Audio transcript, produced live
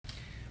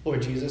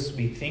Lord Jesus,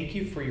 we thank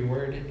you for your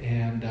word,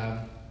 and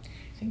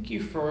thank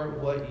you for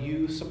what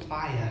you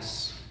supply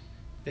us,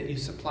 that you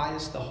supply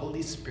us the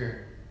Holy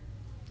Spirit.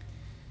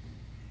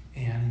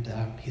 And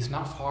he's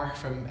not far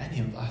from any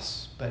of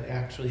us, but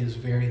actually is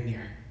very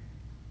near,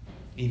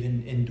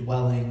 even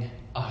indwelling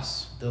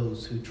us,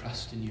 those who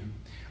trust in you.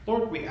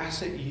 Lord, we ask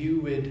that you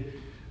would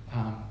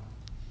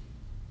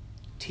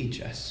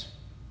teach us,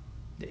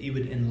 that you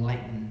would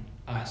enlighten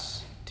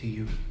us to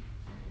you,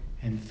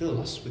 and fill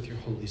us with your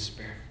Holy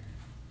Spirit.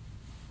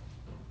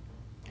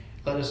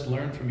 Let us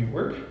learn from your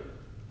word,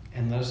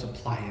 and let us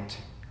apply it.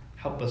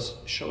 Help us,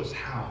 show us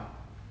how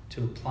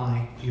to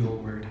apply your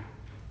word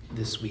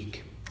this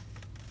week.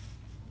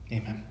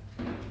 Amen.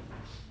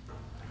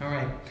 All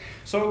right.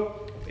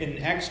 So in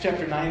Acts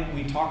chapter 9,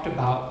 we talked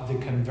about the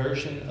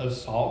conversion of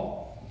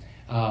Saul.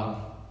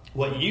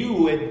 What you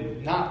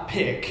would not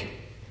pick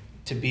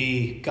to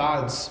be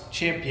God's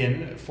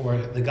champion for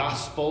the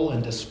gospel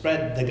and to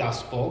spread the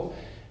gospel,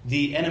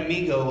 the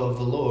enemigo of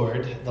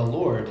the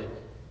Lord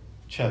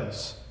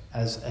chose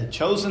as a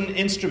chosen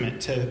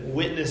instrument to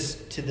witness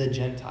to the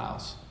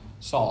Gentiles,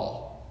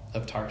 Saul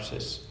of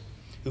Tarsus,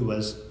 who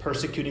was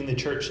persecuting the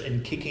church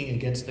and kicking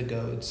against the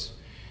goads.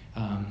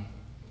 And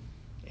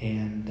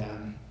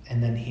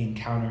then he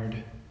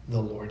encountered the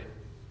Lord.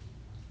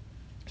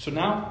 So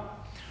now,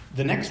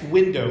 the next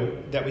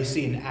window that we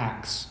see in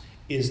Acts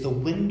is the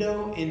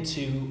window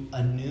into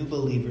a new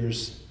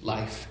believer's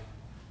life.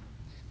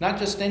 Not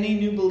just any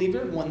new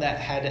believer, one that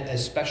had a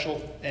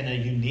special and a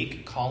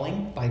unique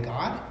calling by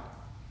God,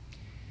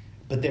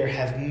 but there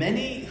have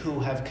many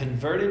who have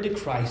converted to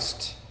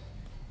Christ,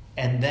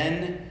 and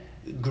then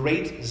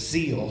great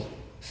zeal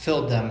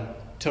filled them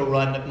to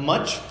run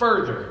much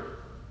further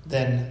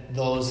than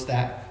those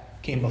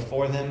that came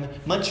before them,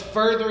 much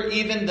further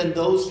even than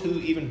those who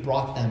even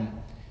brought them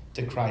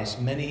to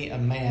Christ. Many a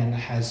man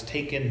has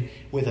taken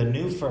with a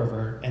new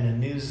fervor and a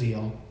new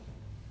zeal,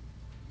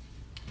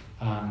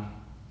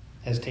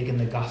 has taken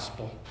the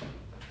gospel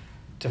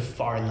to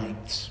far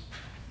lengths.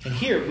 And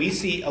here we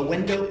see a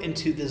window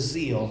into the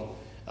zeal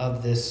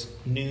of this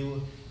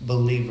new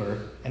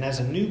believer. And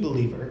as a new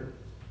believer,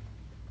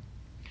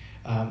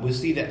 we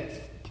see that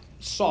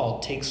Saul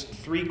takes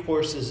 3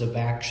 courses of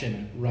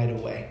action right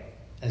away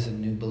as a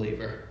new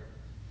believer.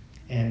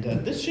 And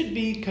this should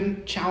be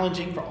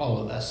challenging for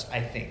all of us, I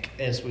think,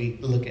 as we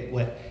look at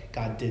what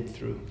God did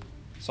through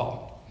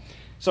Saul.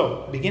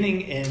 So,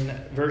 beginning in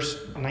verse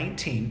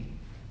 19,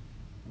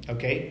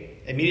 okay,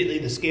 immediately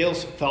the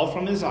scales fell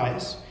from his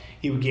eyes.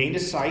 He regained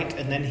his sight,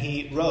 and then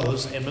he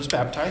rose and was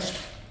baptized.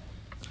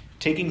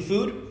 Taking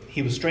food,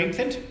 he was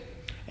strengthened.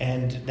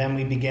 And then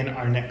we begin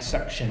our next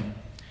section.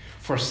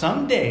 For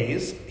some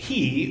days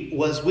he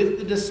was with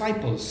the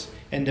disciples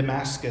in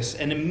Damascus,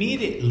 and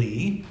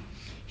immediately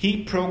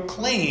he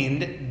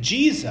proclaimed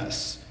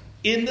Jesus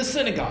in the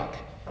synagogue,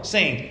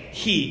 saying,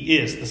 "He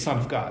is the Son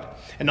of God."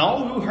 And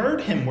all who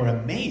heard him were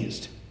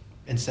amazed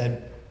and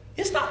said,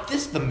 "Is not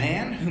this the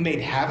man who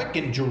made havoc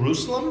in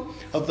Jerusalem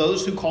of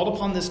those who called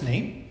upon this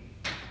name?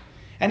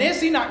 And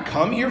has he not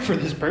come here for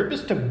this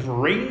purpose, to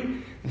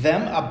bring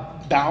them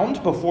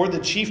bound before the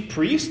chief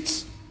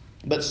priests?"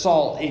 But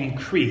Saul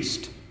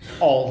increased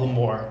all the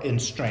more in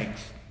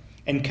strength,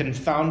 and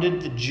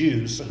confounded the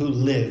Jews who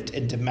lived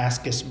in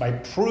Damascus by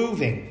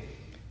proving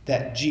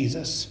that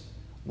Jesus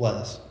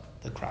was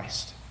the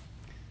Christ.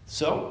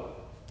 So,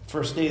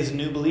 first day as a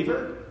new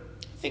believer,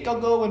 I think I'll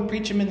go and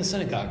preach him in the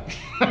synagogue.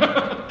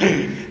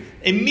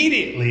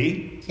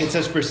 Immediately, it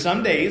says, for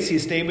some days he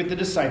stayed with the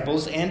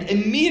disciples, and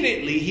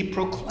immediately he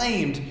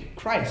proclaimed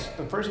Christ.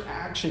 The first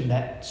action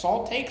that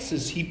Saul takes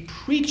is he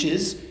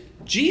preaches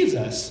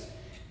Jesus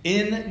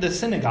in the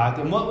synagogue.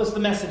 And what was the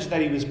message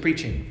that he was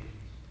preaching?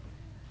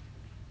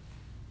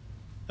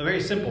 A very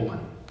simple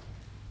one.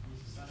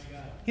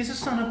 He's the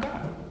Son of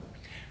God.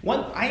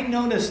 I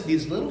noticed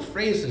these little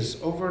phrases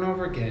over and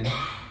over again.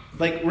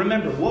 Like,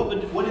 remember, what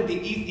did the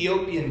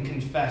Ethiopian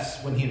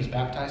confess when he was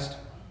baptized?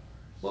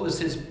 What was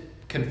his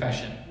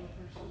confession?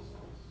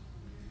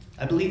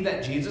 I believe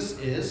that Jesus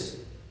is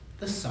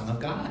the Son of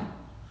God.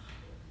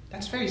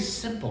 That's very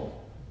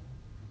simple.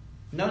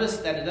 Notice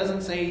that it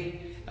doesn't say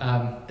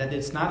that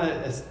it's not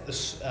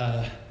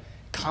a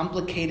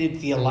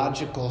complicated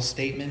theological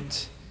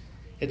statement.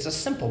 It's a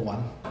simple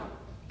one.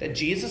 That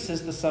Jesus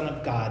is the Son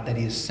of God, that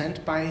he is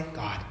sent by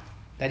God,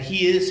 that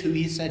he is who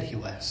he said he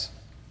was.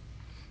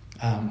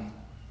 And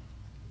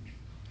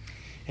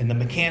the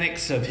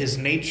mechanics of his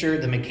nature,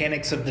 the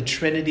mechanics of the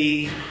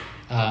Trinity,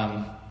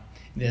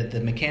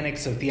 the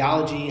mechanics of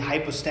theology,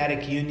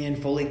 hypostatic union,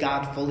 fully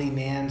God, fully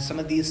man, some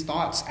of these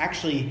thoughts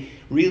actually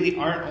really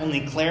aren't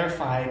only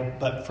clarified,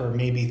 but for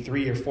maybe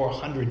 300 or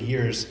 400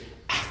 years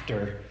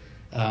after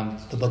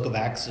the book of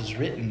Acts is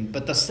written.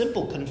 But the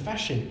simple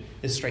confession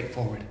is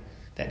straightforward,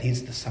 that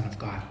he's the Son of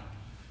God.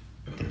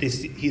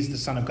 He's the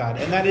Son of God.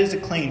 And that is a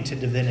claim to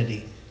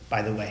divinity,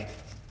 by the way.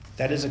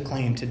 That is a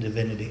claim to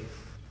divinity.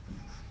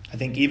 I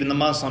think even the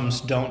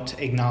Muslims don't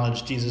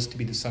acknowledge Jesus to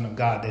be the Son of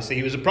God. They say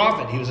he was a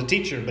prophet, he was a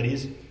teacher, but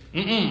he's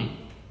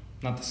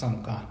not the Son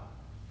of God.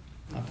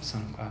 Not the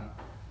Son of God.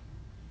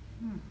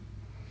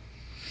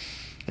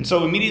 And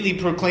so immediately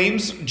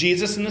proclaims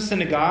Jesus in the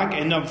synagogue.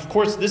 And of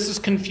course, this is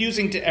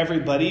confusing to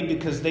everybody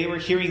because they were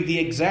hearing the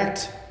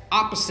exact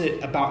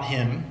opposite about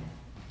him.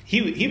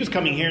 He was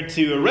coming here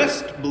to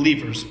arrest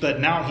believers, but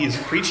now he's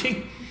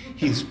preaching.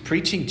 He's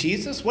preaching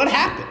Jesus. What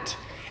happened?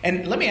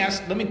 And let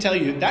me tell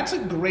you, that's a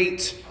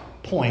great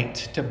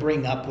point to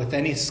bring up with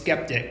any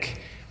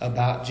skeptic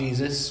about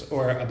Jesus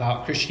or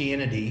about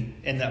Christianity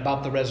and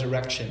about the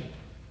resurrection.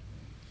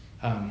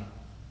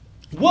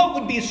 What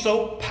would be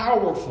so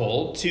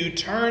powerful to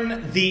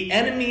turn the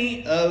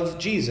enemy of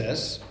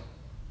Jesus,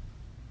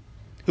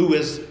 who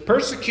is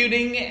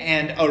persecuting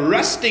and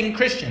arresting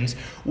Christians,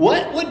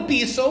 what would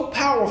be so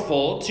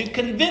powerful to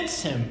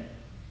convince him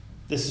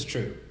this is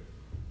true?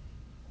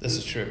 This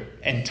is true.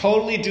 And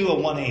totally do a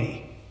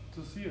 180.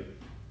 To see it.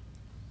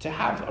 To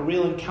have a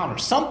real encounter.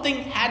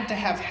 Something had to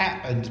have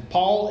happened.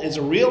 Paul is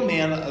a real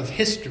man of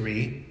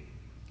history.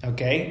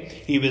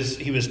 Okay? He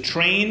was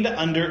trained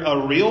under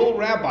a real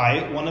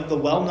rabbi, one of the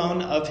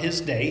well-known of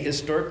his day,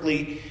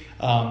 historically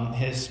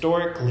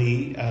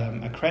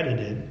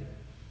accredited,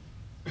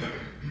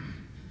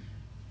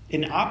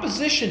 in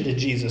opposition to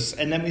Jesus.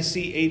 And then we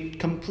see a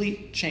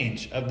complete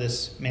change of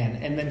this man.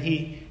 And then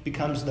he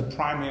becomes the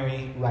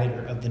primary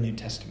writer of the New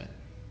Testament,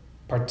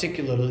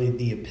 particularly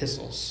the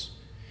epistles.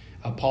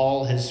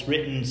 Paul has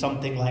written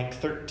something like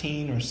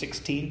 13 or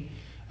 16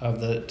 of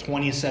the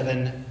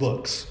 27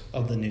 books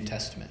of the New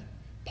Testament.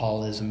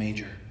 Paul is a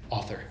major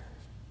author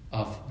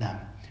of them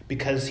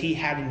because he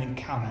had an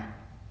encounter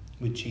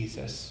with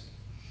Jesus.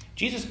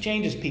 Jesus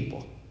changes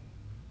people.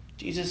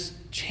 Jesus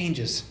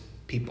changes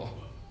people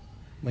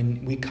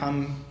when we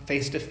come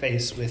face to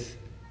face with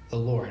the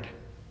Lord.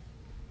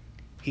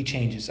 He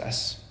changes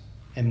us.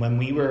 And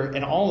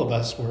and all of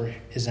us were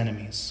his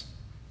enemies.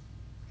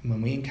 And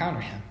when we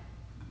encounter him,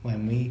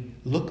 when we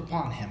look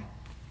upon him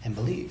and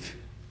believe,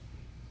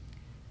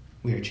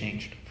 we are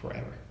changed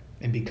forever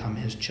and become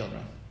his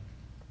children.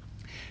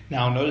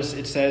 Now, notice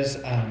it says,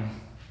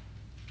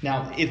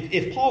 now,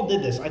 if Paul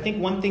did this, I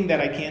think one thing that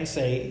I can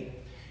say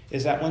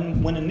is that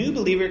when a new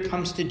believer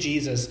comes to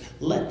Jesus,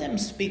 let them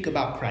speak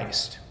about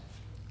Christ.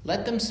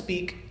 Let them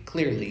speak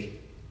clearly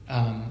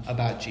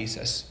about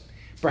Jesus.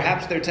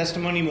 Perhaps their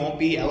testimony won't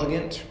be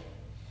elegant.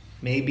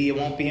 Maybe it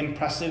won't be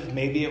impressive.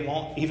 Maybe it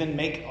won't even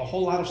make a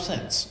whole lot of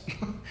sense.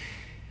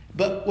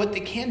 But what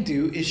they can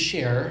do is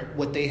share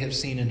what they have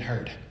seen and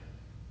heard.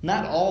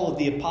 Not all of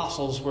the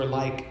apostles were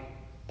like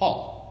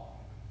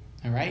Paul.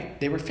 All right?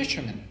 They were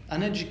fishermen,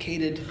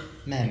 uneducated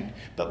men.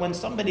 But when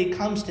somebody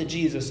comes to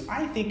Jesus,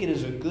 I think it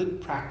is a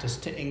good practice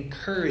to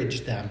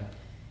encourage them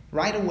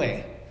right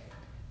away.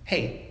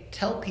 Hey,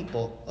 tell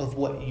people of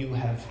what you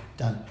have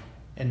done.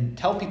 And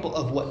tell people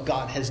of what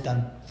God has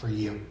done for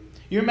you.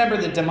 You remember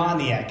the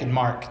demoniac in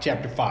Mark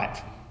chapter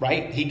 5,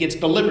 right? He gets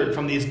delivered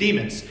from these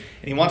demons.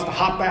 And he wants to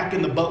hop back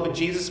in the boat with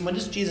Jesus. And what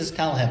does Jesus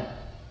tell him?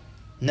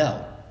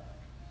 No.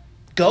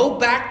 Go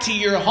back to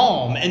your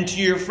home and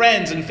to your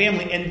friends and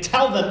family and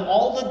tell them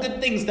all the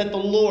good things that the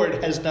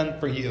Lord has done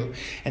for you.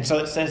 And so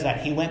it says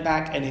that he went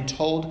back and he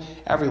told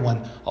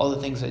everyone all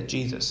the things that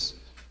Jesus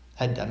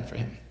had done for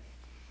him.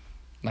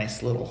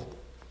 Nice little,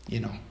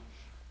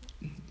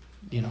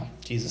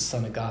 Jesus,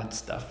 Son of God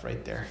stuff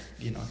right there.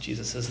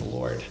 Jesus is the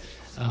Lord.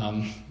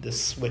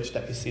 This switch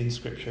that we see in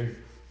Scripture.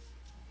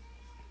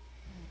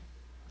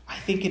 I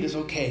think it is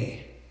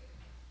okay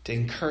to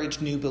encourage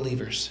new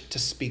believers to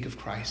speak of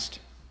Christ.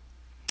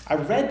 I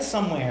read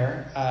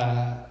somewhere,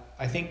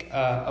 I think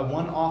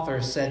one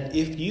author said,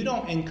 if you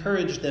don't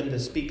encourage them to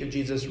speak of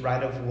Jesus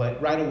right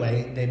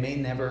away, they may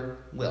never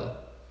will.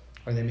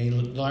 Or they may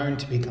learn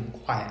to become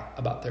quiet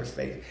about their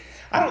faith.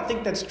 I don't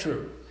think that's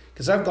true.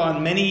 Because I've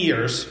gone many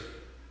years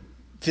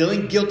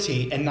feeling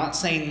guilty and not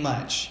saying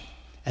much.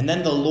 And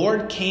then the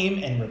Lord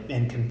came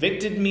and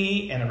convicted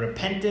me, and I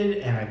repented,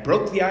 and I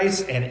broke the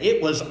ice, and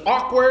it was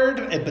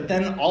awkward, but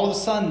then all of a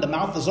sudden the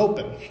mouth is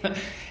open,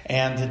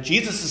 and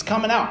Jesus is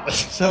coming out.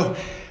 So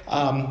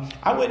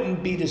I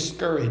wouldn't be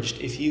discouraged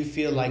if you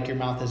feel like your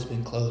mouth has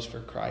been closed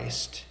for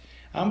Christ.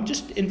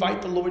 Just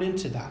invite the Lord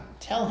into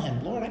that. Tell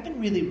him, Lord, I've been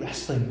really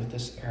wrestling with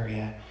this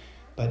area.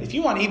 But if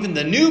you want even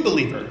the new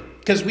believer,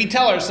 because we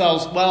tell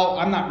ourselves, well,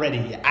 I'm not ready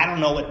yet. I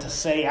don't know what to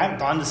say. I haven't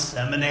gone to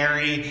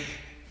seminary.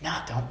 No,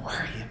 don't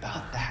worry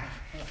about that.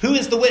 Who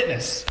is the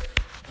witness?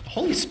 The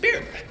Holy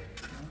Spirit.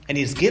 And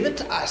he's given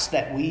to us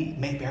that we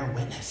may bear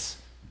witness.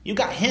 You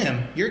got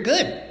him, you're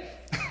good.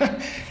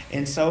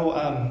 And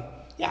so,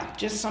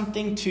 just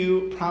something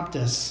to prompt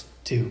us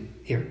to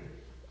here.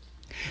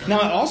 Now,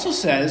 it also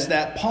says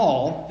that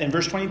Paul, in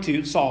verse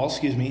 22, Saul,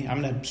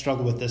 I'm going to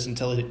struggle with this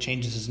until it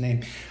changes his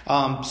name.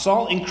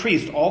 Saul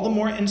increased all the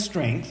more in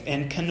strength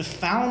and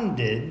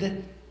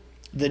confounded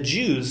the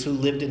Jews who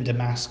lived in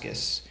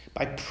Damascus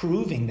by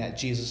proving that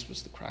Jesus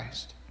was the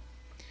Christ.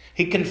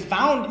 He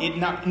confounded.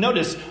 Now,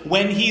 notice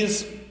when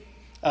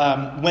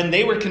when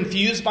they were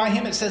confused by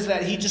him, it says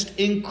that he just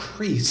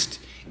increased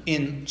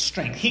in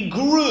strength. He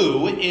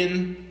grew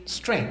in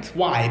strength.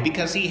 Why?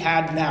 Because he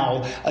had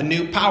now a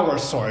new power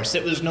source.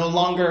 It was no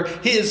longer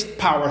his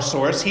power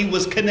source. He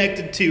was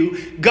connected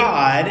to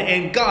God,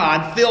 and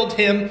God filled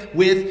him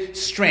with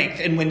strength.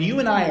 And when you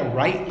and I are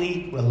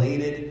rightly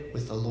related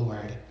with the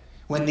Lord,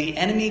 when the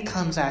enemy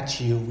comes at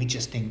you, we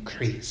just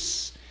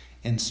increase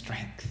in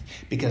strength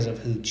because of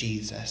who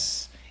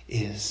Jesus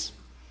is.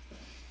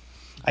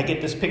 I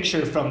get this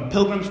picture from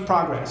Pilgrim's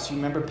Progress. You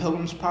remember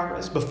Pilgrim's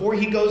Progress? Before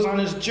he goes on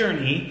his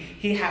journey,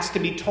 he has to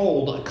be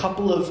told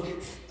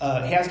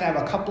he has to have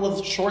a couple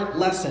of short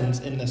lessons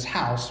in this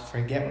house.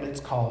 Forget what it's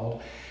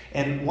called.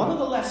 And one of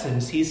the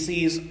lessons, he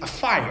sees a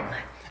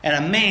fire.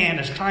 And a man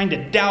is trying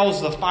to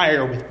douse the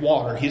fire with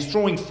water. He's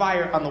throwing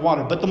fire on the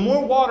water. But the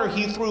more water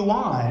he threw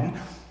on,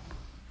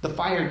 the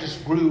fire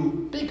just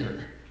grew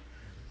bigger.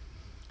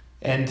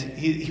 And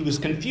he was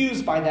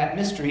confused by that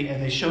mystery,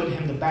 and they showed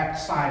him the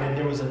backside, and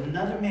there was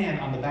another man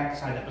on the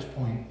backside that was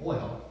pouring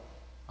oil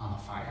on the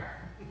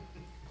fire.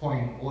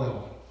 Pouring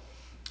oil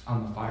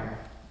on the fire.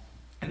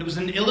 And it was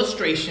an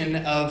illustration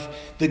of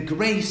the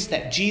grace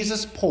that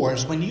Jesus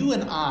pours when you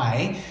and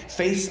I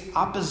face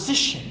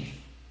opposition.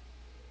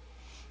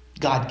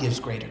 God gives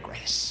greater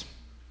grace.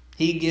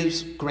 He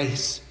gives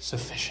grace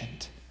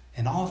sufficient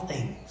in all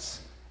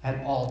things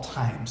at all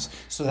times,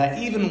 so that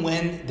even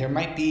when there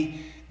might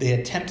be the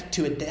attempt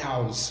to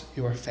douse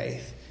your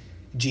faith,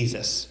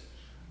 Jesus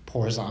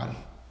pours on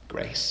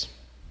grace.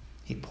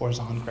 He pours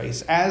on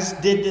grace, as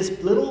did this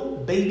little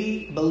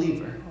baby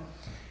believer.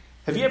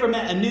 Have you ever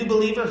met a new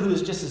believer who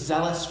is just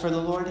zealous for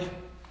the Lord?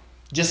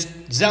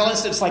 Just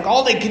zealous. It's like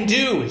all they can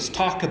do is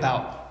talk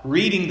about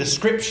reading the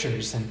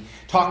scriptures and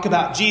talk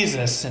about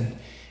Jesus and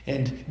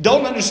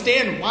don't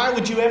understand why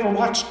would you ever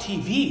watch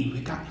TV?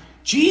 We got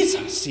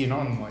Jesus, and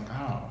I'm like,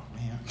 oh,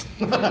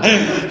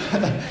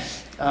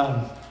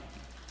 man.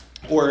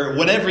 Or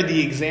whatever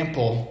the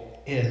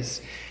example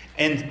is.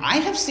 And I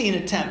have seen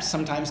attempts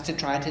sometimes to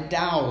try to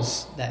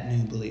douse that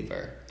new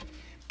believer.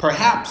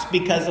 Perhaps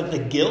because of the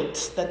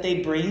guilt that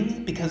they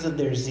bring, because of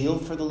their zeal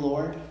for the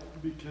Lord.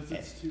 Because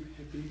it's too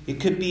hippie.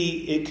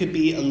 It could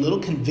be a little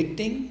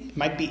convicting. It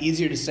might be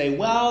easier to say,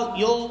 well,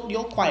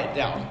 you'll quiet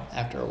down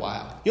after a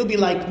while. You'll be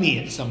like me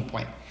at some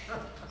point.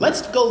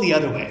 Let's go the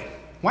other way.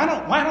 Why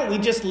don't we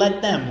just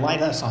let them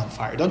light us on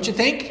fire? Don't you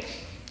think?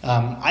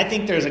 I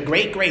think there's a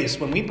great grace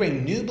when we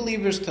bring new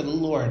believers to the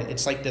Lord.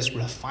 It's like this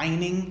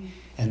refining,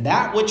 and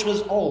that which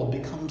was old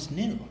becomes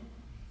new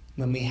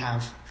when we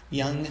have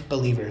young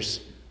believers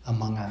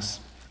among us.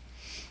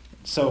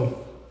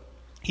 So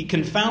he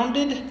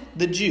confounded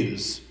the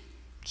Jews.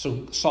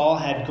 So Saul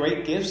had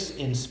great gifts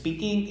in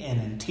speaking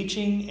and in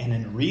teaching and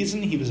in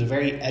reason. He was a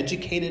very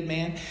educated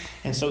man.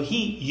 And so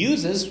he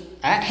uses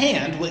at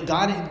hand what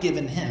God had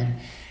given him.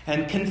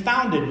 And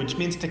confounded, which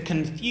means to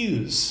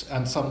confuse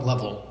on some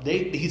level.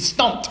 He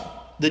stumped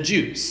the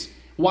Jews.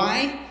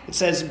 Why? It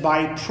says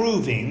by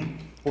proving,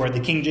 or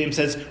the King James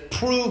says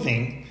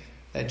proving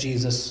that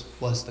Jesus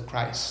was the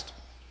Christ.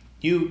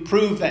 You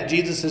prove that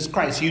Jesus is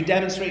Christ. You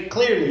demonstrate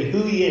clearly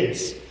who he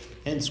is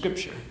in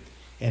Scripture.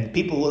 And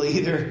people will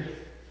either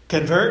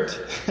convert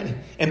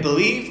and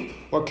believe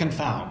or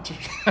confound.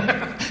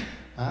 I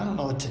don't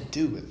know what to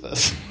do with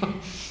this.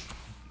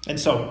 And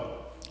so,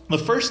 the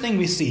first thing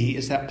we see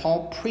is that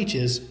Paul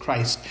preaches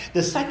Christ.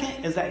 The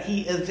second is that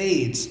he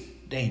evades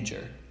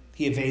danger.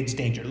 He evades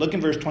danger. Look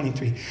in verse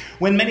 23.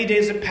 When many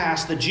days had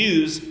passed, the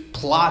Jews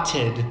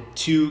plotted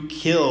to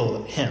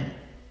kill him.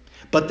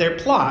 But their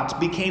plot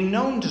became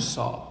known to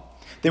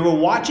Saul. They were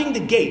watching the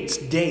gates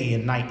day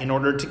and night in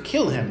order to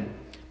kill him.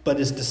 But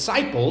his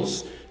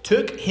disciples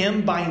took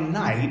him by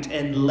night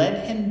and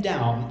let him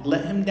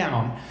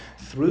down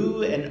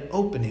through an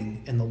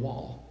opening in the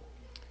wall,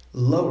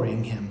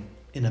 lowering him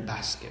in a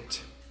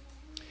basket.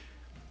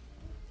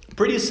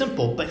 Pretty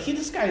simple, but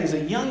this guy is a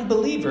young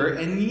believer,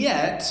 and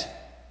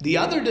yet the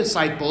other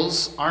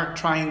disciples aren't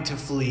trying to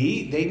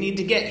flee. They need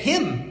to get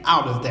him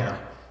out of there.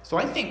 So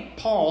I think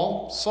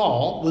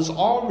Saul, was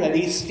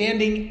already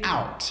standing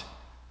out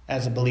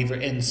as a believer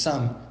in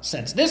some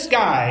sense. This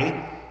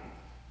guy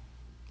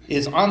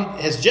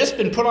has just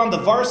been put on the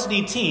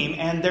varsity team,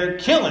 and they're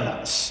killing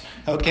us.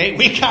 Okay,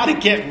 we got to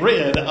get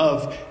rid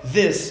of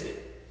this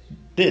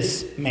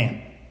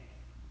man.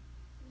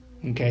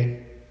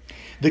 Okay?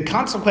 The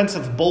consequence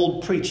of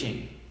bold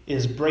preaching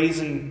is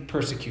brazen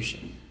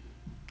persecution.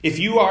 If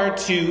you are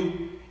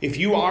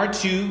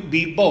to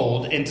be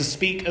bold and to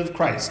speak of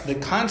Christ, the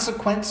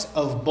consequence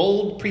of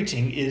bold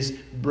preaching is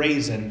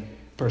brazen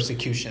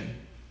persecution.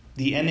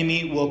 The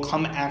enemy will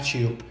come at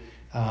you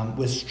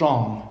with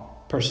strong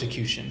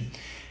persecution.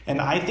 And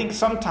I think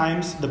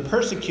sometimes the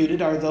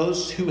persecuted are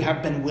those who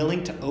have been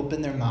willing to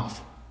open their mouth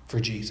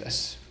for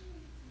Jesus.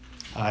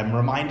 I'm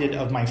reminded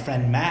of my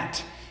friend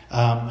Matt,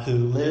 who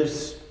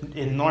lives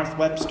in North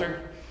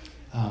Webster.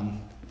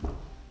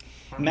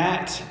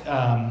 Matt,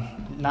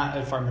 not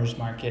at Farmer's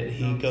Market.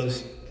 He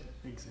goes...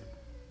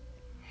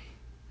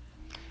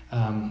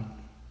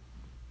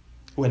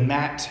 When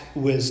Matt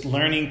was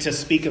learning to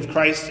speak of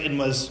Christ and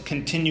was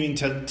continuing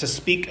to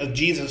speak of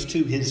Jesus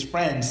to his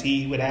friends,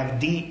 he would have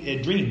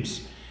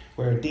dreams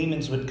where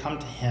demons would come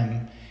to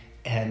him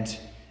and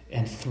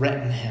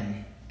threaten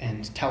him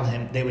and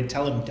they would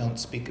tell him, don't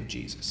speak of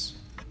Jesus.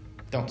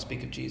 Don't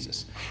speak of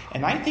Jesus.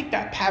 And I think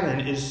that pattern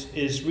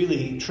is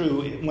really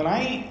true. When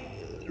I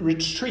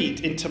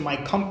retreat into my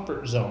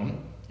comfort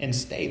zone and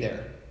stay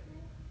there,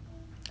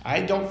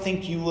 I don't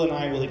think you and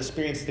I will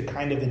experience the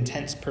kind of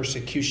intense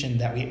persecution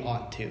that we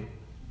ought to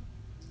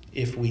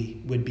if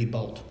we would be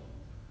bold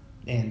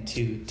and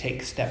to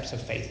take steps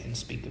of faith and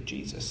speak of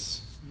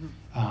Jesus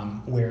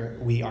where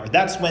we are.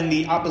 That's when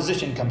the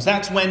opposition comes.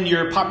 That's when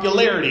your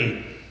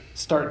popularity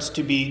starts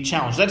to be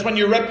challenged. That's when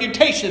your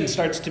reputation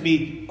starts to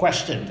be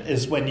questioned,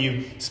 is when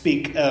you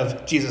speak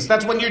of Jesus.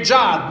 That's when your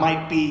job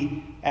might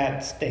be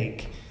at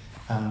stake.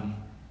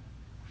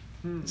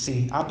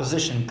 See,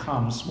 opposition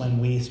comes when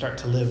we start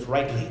to live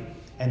rightly.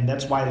 And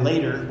that's why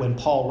later, when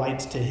Paul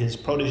writes to his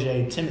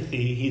protege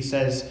Timothy, he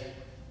says,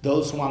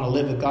 those who want to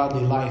live a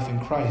godly life in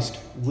Christ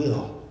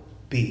will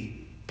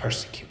be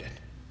persecuted.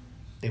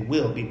 They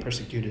will be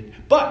persecuted.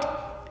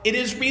 But it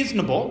is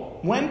reasonable,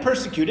 when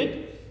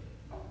persecuted,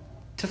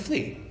 to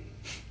flee.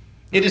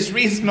 It is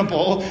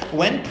reasonable,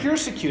 when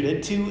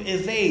persecuted, to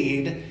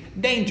evade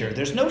danger.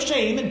 There's no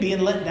shame in being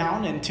let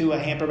down into a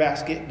hamper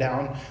basket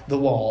down the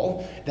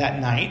wall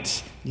that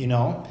night,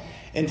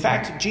 In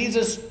fact,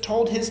 Jesus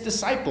told his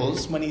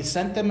disciples when he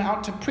sent them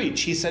out to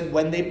preach, he said,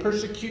 when they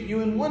persecute you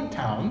in one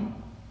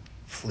town,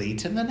 flee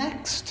to the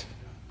next.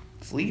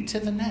 Flee to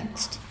the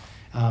next.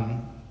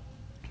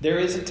 There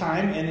is a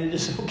time, and it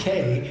is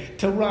okay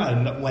to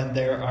run when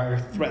there are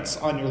threats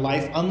on your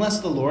life, unless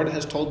the Lord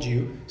has told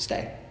you,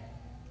 stay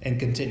and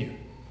continue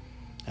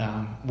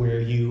where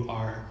you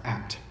are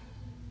at.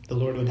 The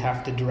Lord would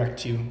have to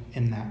direct you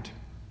in that.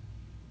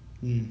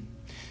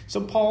 So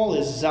Paul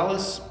is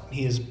zealous.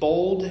 He is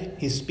bold.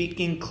 He's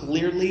speaking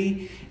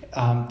clearly.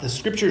 The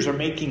scriptures are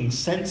making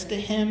sense to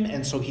him,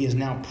 and so he is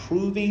now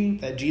proving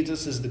that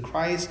Jesus is the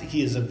Christ.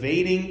 He is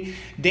evading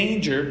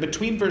danger.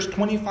 Between verse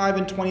 25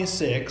 and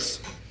 26,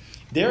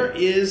 there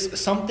is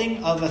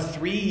something of a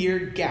 3-year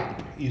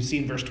gap. You see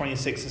in verse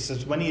 26, it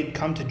says, when he had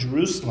come to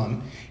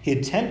Jerusalem, he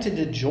attempted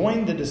to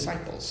join the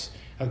disciples.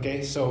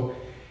 Okay, so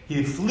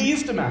he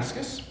flees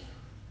Damascus,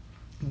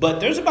 but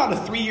there's about a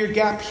 3-year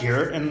gap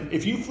here. And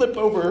if you flip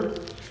over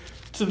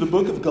to the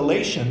book of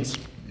Galatians,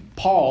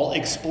 Paul,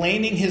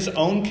 explaining his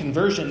own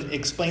conversion,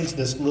 explains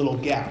this little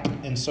gap.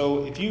 And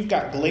so if you've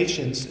got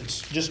Galatians,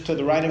 it's just to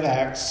the right of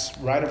Acts,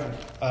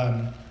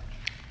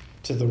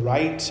 to the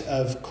right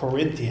of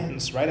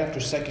Corinthians, right after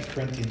 2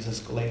 Corinthians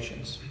is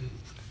Galatians.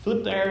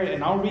 Flip there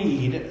and I'll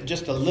read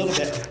just a little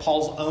bit of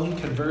Paul's own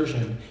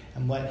conversion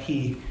and what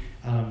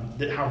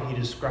how he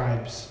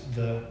describes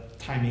the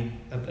timing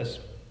of this.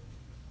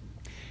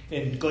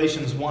 In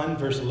Galatians 1,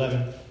 verse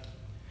 11,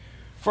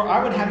 for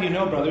I would have you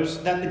know, brothers,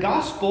 that the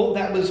gospel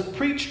that was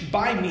preached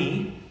by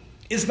me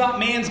is not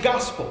man's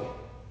gospel.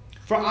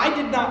 For I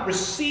did not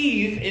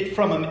receive it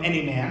from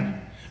any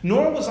man,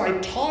 nor was I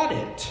taught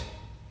it,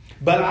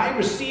 but I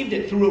received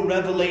it through a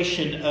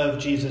revelation of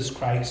Jesus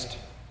Christ.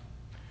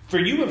 For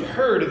you have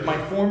heard of my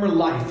former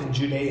life in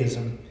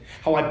Judaism,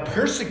 how I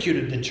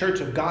persecuted the church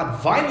of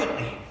God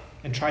violently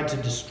and tried to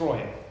destroy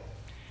it.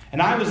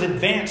 And I was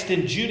advanced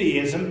in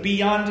Judaism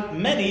beyond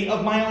many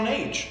of my own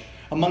age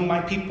among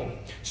my people.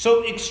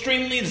 So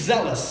extremely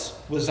zealous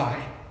was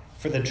I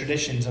for the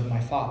traditions of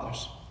my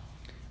fathers.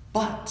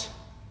 But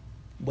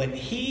when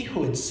he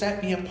who had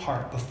set me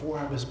apart before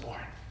I was born,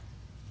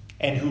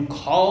 and who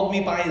called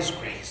me by his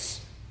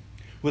grace,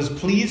 was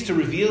pleased to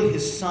reveal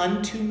his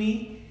Son to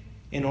me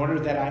in order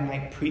that I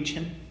might preach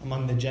him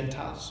among the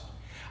Gentiles,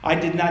 I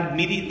did not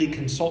immediately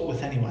consult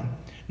with anyone,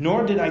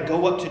 nor did I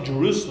go up to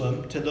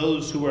Jerusalem to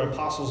those who were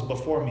apostles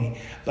before me,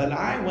 but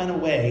I went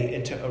away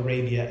into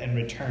Arabia and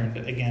returned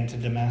again to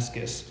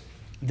Damascus.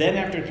 Then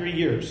after 3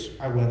 years,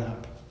 I went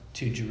up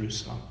to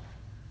Jerusalem.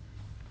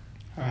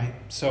 All right,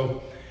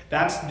 so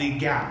that's the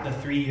gap, the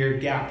 3-year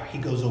gap. He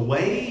goes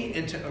away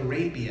into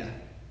Arabia.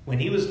 When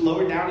he was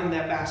lowered down in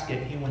that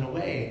basket, he went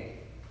away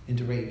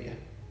into Arabia,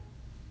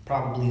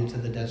 probably into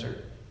the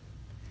desert,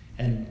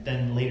 and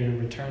then later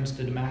returns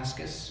to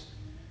Damascus,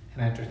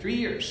 and after 3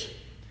 years,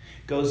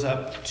 goes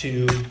up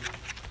to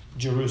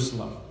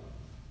Jerusalem.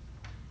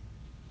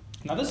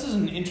 Now this is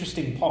an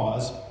interesting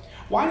pause.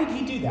 Why did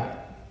he do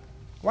that?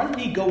 Why did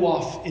he go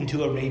off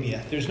into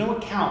Arabia? There's no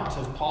account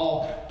of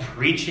Paul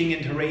preaching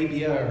into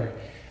Arabia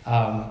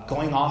or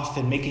going off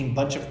and making a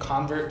bunch of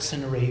converts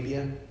in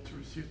Arabia. To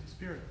receive the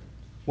Spirit.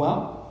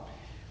 Well,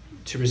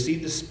 to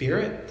receive the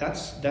Spirit,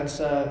 that's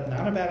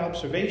not a bad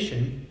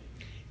observation.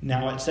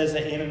 Now it says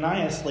that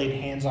Ananias laid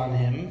hands on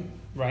him,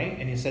 right?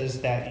 And he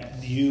says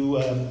that you,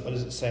 what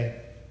does it say?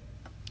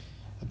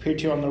 Appeared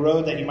to you on the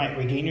road that you might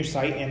regain your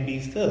sight and be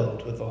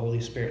filled with the Holy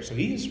Spirit. So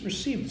he's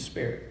received the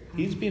Spirit.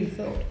 He's being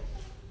filled.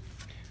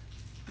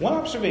 One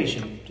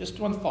observation, just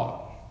one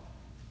thought.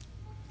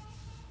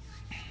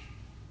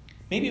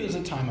 Maybe it was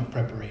a time of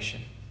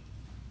preparation.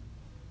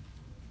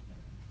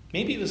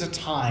 Maybe it was a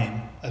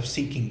time of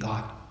seeking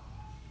God,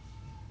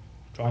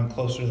 drawing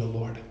closer to the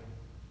Lord.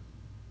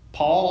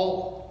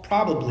 Paul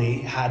probably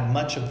had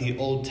much of the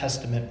Old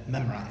Testament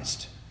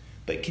memorized.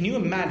 But can you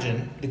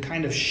imagine the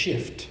kind of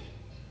shift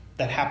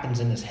that happens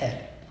in his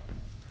head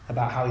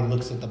about how he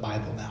looks at the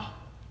Bible now,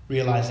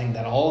 realizing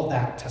that all of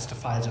that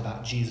testifies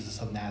about Jesus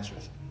of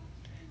Nazareth?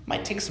 It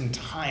might take some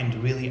time to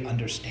really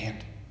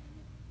understand.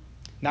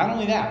 Not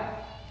only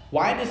that,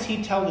 why does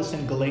he tell us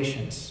in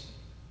Galatians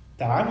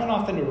that I went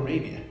off into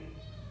Arabia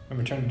and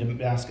returned to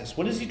Damascus?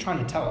 What is he trying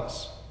to tell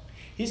us?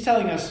 He's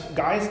telling us,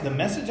 guys, the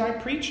message I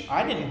preach,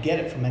 I didn't get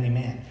it from any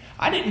man.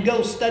 I didn't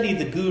go study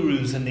the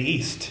gurus in the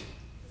East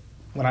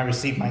when I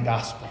received my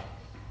gospel.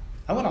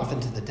 I went off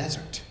into the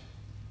desert,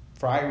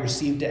 for I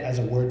received it as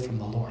a word from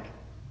the Lord.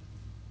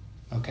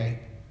 Okay?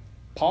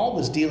 Paul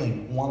was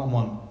dealing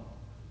one-on-one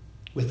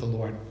with the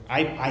Lord,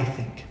 I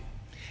think.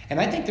 And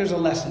I think there's a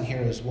lesson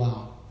here as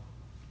well.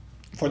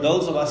 For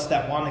those of us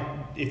that want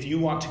to, if you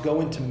want to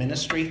go into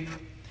ministry,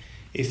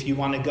 if you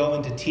want to go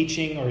into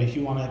teaching, or if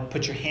you want to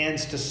put your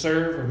hands to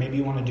serve, or maybe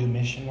you want to do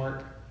mission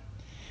work,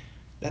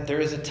 that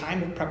there is a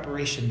time of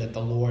preparation that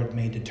the Lord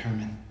may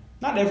determine.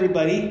 Not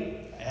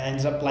everybody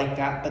ends up like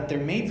that, but there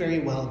may very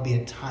well be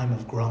a time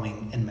of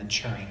growing and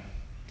maturing.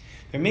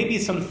 There may be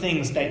some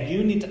things that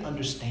you need to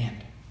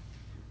understand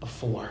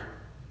before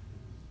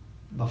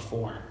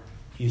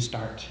you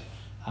start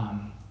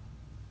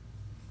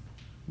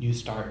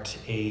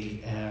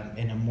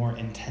in a more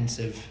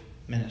intensive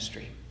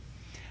ministry.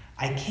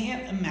 I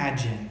can't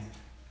imagine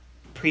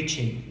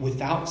preaching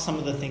without some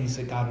of the things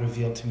that God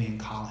revealed to me in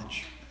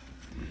college.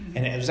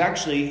 And it was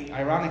actually,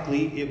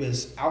 ironically, it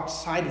was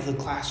outside of the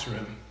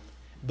classroom,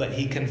 but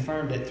he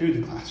confirmed it through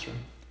the classroom.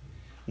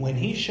 When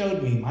he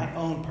showed me my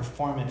own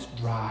performance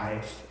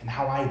drive and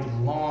how I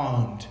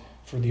longed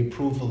for the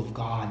approval of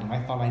God, and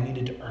I thought I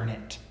needed to earn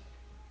it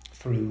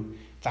through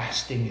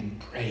fasting and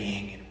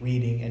praying and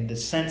reading, and the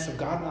sense of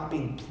God not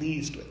being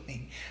pleased with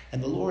me,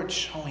 and the Lord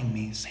showing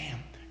me, Sam,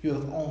 you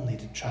have only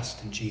to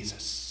trust in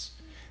Jesus,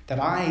 that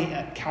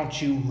I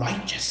count you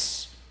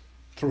righteous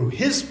through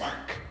his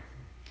work.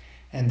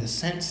 And the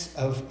sense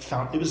of,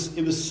 it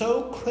was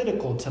so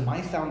critical to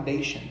my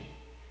foundation.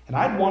 And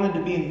I'd wanted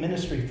to be in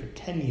ministry for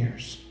 10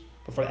 years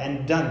before,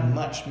 and done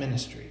much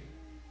ministry.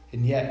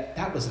 And yet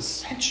that was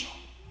essential.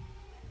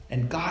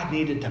 And God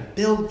needed to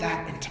build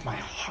that into my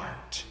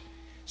heart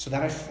so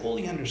that I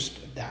fully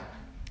understood that.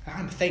 And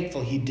I'm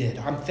thankful he did.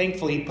 I'm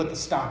thankful he put the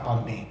stop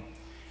on me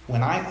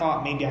when I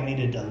thought maybe I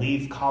needed to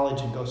leave college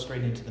and go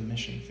straight into the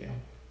mission field.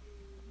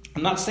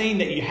 I'm not saying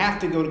that you have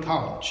to go to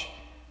college,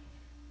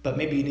 but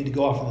maybe you need to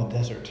go off in the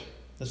desert.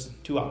 There's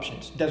two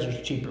options.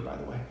 Desert's cheaper, by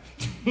the way.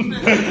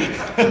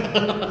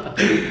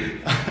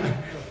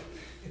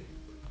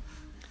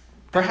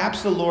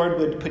 Perhaps the Lord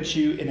would put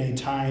you in a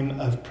time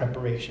of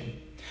preparation.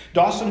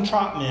 Dawson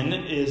Trotman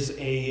is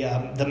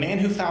the man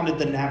who founded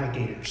the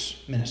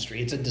Navigators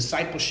Ministry. It's a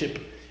discipleship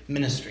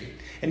ministry.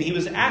 And he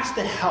was asked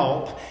to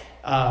help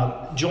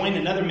join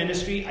another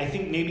ministry, I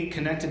think maybe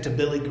connected to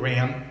Billy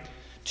Graham,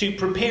 to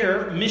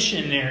prepare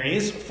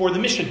missionaries for the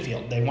mission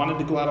field. They wanted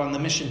to go out on the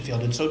mission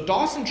field. And so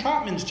Dawson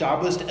Trotman's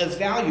job was to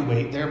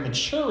evaluate their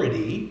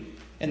maturity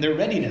and their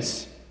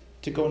readiness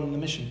to go into the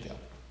mission field.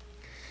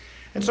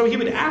 And so he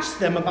would ask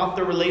them about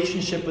their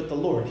relationship with the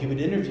Lord. He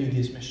would interview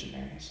these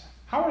missionaries.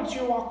 How is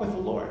your walk with the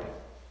Lord?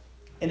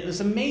 And it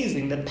was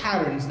amazing the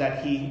patterns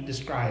that he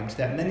described,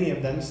 that many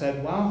of them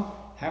said,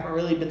 well, haven't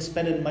really been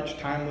spending much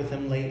time with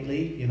him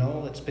lately.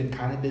 It's been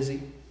kind of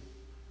busy.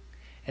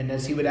 And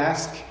as he would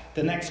ask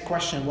the next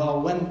question,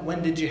 well,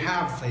 when did you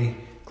have a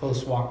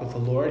close walk with the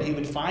Lord? He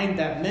would find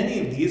that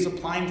many of these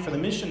applying for the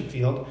mission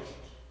field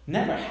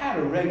never had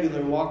a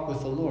regular walk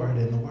with the Lord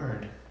in the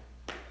Word.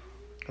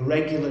 A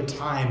regular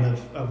time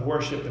of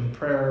worship and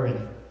prayer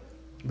and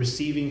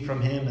receiving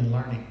from him and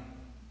learning.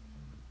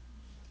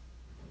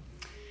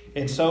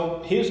 And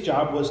so his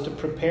job was to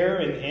prepare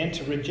and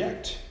to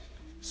reject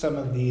some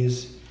of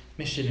these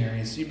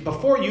missionaries.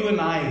 Before you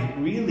and I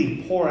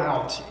really pour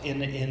out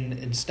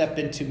and step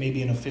into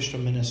maybe an official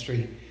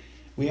ministry,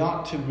 we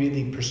ought to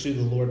really pursue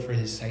the Lord for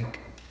his sake,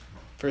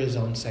 for his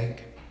own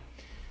sake.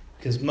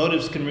 Because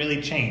motives can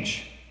really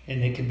change,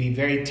 and it can be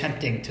very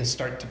tempting to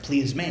start to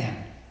please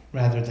man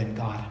rather than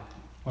God,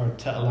 or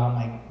to allow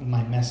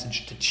my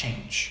message to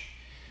change,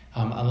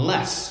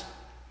 unless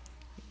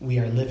we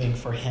are living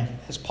for him.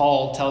 As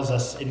Paul tells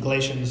us in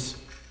Galatians,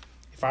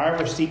 if I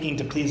were seeking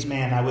to please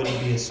man, I wouldn't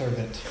be a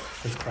servant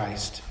of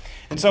Christ.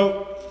 And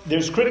so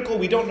there's critical,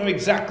 we don't know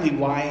exactly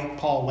why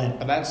Paul went,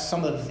 but that's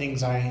some of the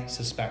things I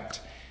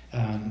suspect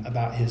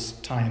about his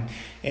time.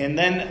 And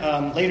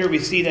then later we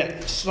see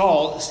that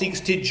Saul seeks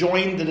to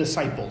join the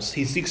disciples.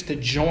 He seeks to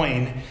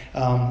join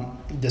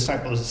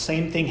disciples. The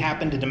same thing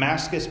happened to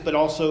Damascus, but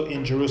also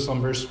in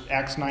Jerusalem,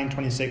 Acts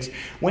 9:26.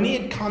 When he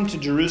had come to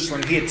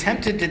Jerusalem, he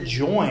attempted to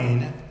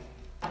join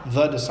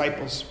the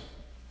disciples.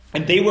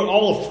 And they were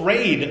all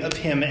afraid of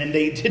him, and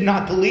they did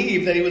not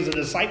believe that he was a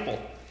disciple.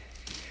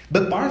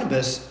 But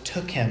Barnabas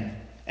took him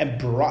and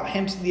brought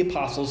him to the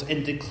apostles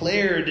and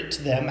declared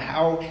to them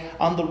how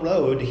on the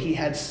road he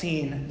had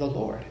seen the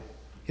Lord,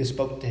 who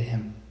spoke to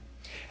him,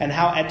 and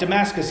how at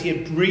Damascus he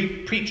had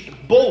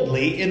preached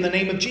boldly in the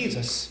name of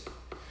Jesus.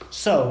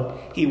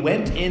 So he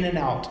went in and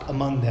out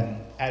among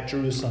them at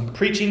Jerusalem,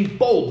 preaching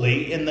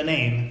boldly in the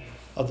name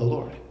of the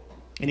Lord.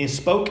 And he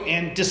spoke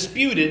and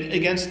disputed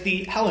against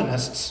the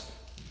Hellenists,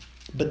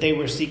 but they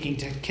were seeking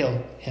to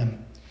kill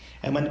him.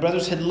 And when the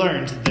brothers had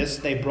learned this,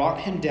 they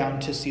brought him down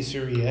to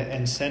Caesarea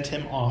and sent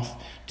him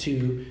off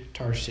to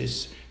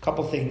Tarsus. A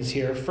couple things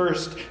here.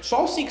 First,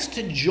 Saul seeks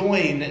to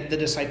join the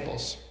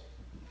disciples.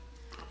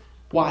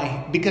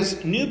 Why?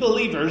 Because new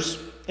believers,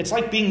 it's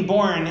like being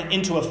born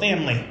into a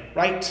family,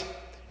 right?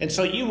 And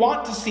so you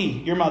want to see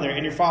your mother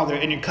and your father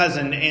and your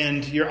cousin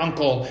and your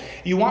uncle.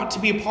 You want to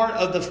be a part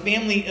of the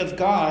family of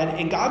God.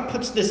 And God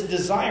puts this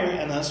desire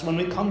in us when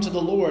we come to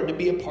the Lord to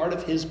be a part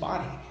of his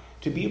body,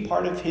 to be a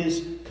part of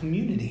his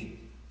community.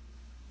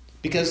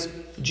 Because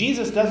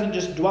Jesus doesn't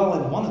just dwell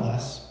in one of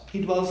us.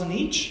 He dwells in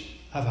each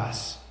of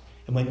us.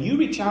 And when you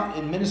reach out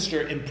and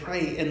minister and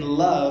pray and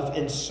love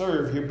and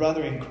serve your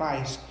brother in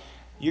Christ,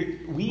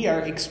 we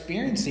are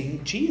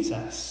experiencing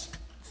Jesus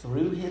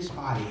through his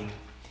body.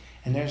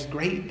 And there's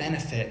great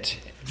benefit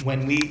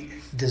when we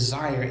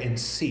desire and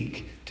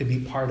seek to be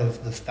part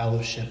of the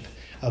fellowship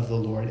of the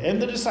Lord.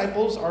 And the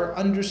disciples are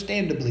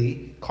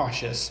understandably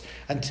cautious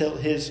until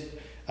his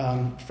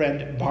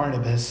friend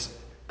Barnabas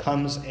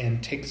comes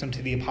and takes him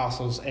to the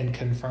apostles and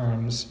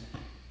confirms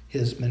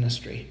his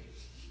ministry.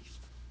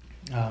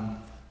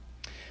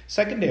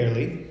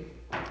 Secondarily,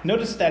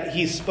 notice that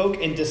he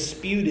spoke and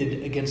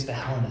disputed against the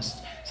Hellenists.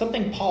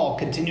 Something Paul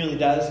continually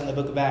does in the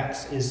book of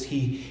Acts is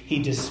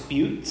he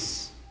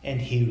disputes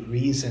and he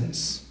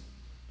reasons.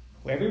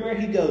 Everywhere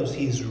he goes,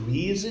 he's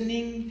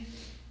reasoning,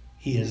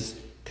 he is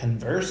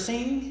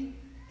conversing,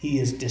 he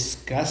is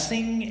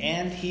discussing,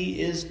 and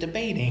he is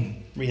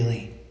debating,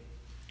 really,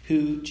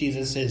 who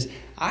Jesus is.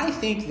 I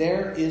think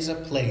there is a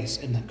place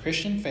in the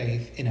Christian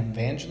faith, in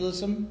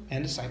evangelism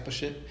and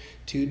discipleship,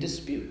 to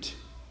dispute,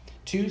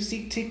 to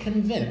seek to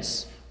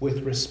convince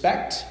with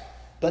respect.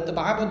 But the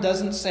Bible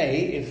doesn't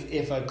say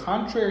if a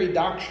contrary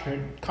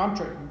doctrine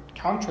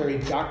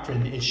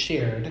is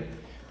shared.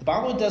 The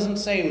Bible doesn't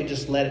say we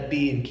just let it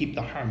be and keep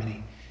the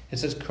harmony. It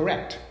says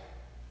correct. It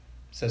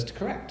says to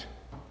correct.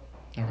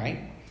 All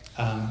right?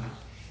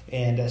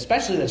 And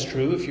especially that's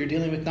true if you're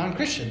dealing with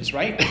non-Christians,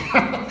 right?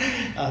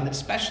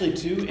 Especially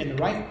too in the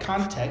right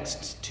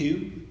context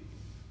to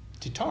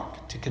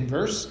talk, to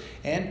converse,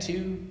 and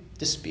to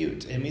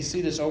dispute. And we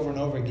see this over and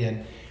over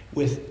again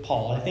with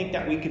Paul. I think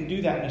that we can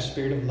do that in a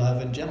spirit of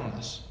love and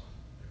gentleness,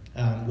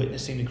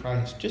 witnessing to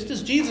Christ, just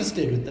as Jesus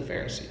did with the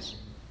Pharisees.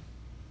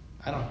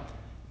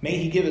 May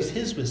he give us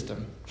his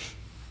wisdom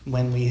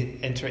when we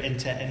enter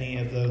into any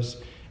of those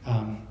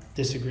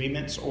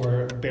disagreements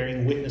or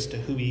bearing witness to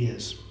who he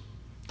is,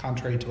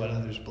 contrary to what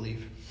others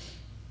believe.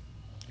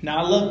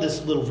 Now, I love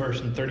this little verse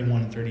in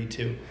 31 and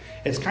 32.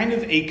 It's kind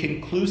of a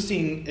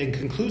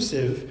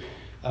conclusive,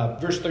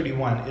 verse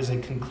 31 is a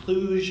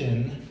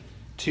conclusion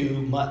to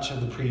much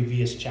of the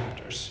previous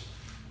chapters.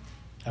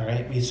 All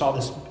right, we saw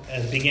this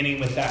at the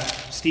beginning with that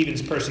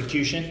Stephen's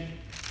persecution.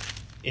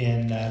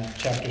 In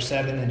chapter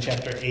 7 and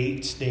chapter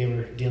 8, they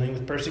were dealing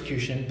with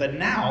persecution. But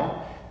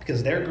now,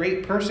 because their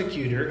great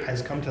persecutor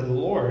has come to the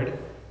Lord,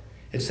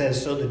 it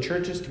says, so the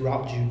churches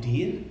throughout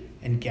Judea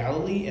and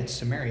Galilee and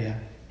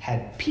Samaria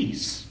had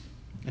peace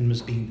and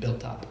was being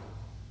built up.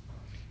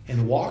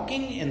 And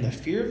walking in the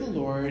fear of the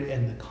Lord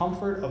and the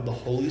comfort of the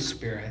Holy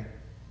Spirit,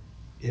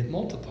 it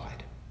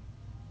multiplied.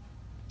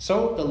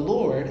 So the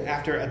Lord,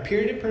 after a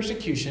period of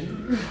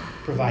persecution,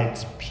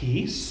 provides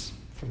peace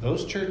for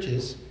those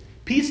churches,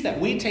 peace that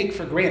we take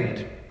for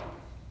granted,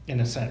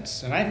 in a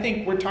sense. And I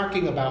think we're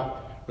talking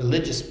about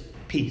religious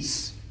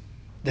peace.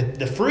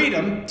 The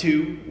freedom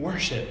to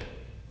worship.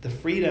 The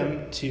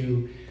freedom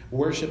to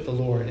worship the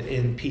Lord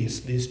in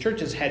peace. These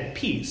churches had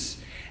peace.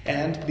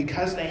 And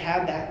because they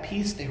had that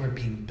peace, they were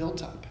being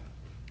built up.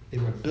 They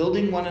were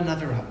building one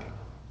another up.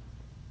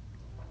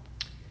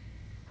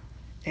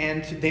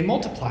 And they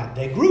multiplied.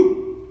 They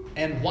grew.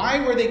 And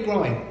why were they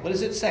growing? What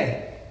does it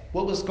say?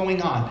 What was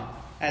going on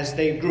as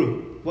they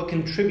grew? What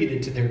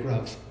contributed to their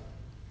growth?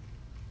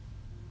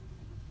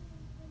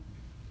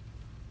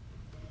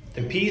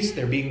 Their peace,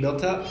 they're being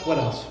built up. What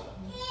else?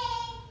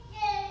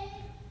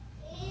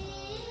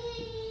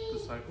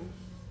 Disciples.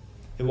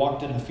 They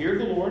walked in the fear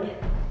of the Lord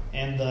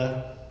and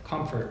the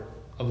comfort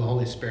of the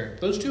Holy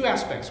Spirit. Those two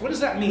aspects. What does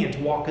that mean to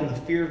walk in the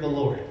fear of the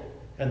Lord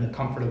and the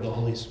comfort of the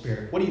Holy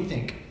Spirit? What do you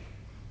think?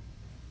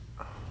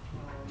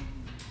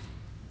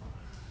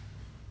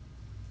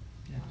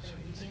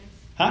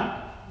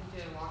 Huh?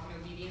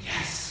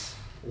 Yes.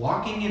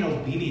 Walking in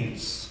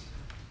obedience.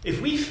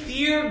 If we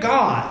fear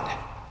God,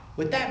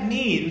 what that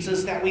means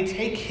is that we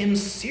take him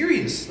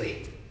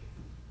seriously.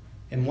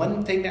 And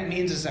one thing that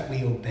means is that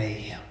we obey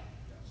him.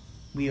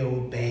 We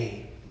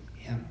obey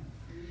him.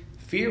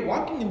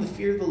 Walking in the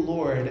fear of the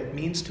Lord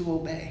means to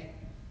obey.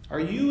 Are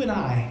you and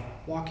I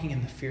walking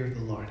in the fear of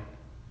the Lord?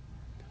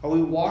 Are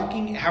we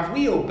walking? Have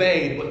we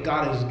obeyed what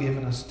God has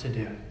given us to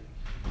do?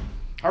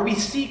 Are we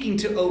seeking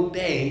to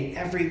obey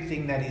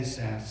everything that he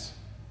says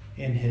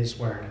in his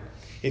word?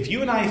 If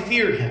you and I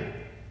fear him,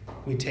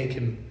 we take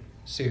him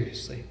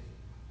seriously.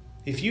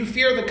 If you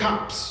fear the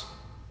cops,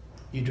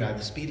 you drive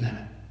the speed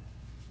limit.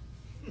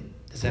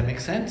 Does that make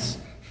sense?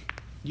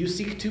 You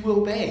seek to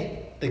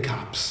obey the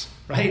cops,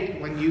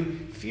 right? When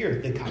you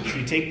fear the cops,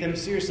 you take them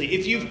seriously.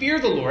 If you fear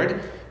the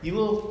Lord, you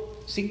will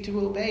seek to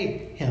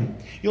obey him.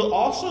 You'll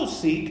also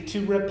seek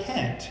to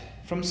repent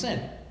from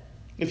sin.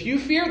 If you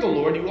fear the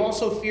Lord, you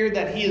also fear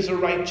that he is a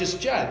righteous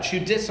judge who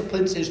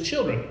disciplines his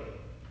children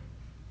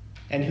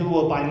and who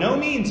will by no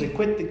means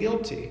acquit the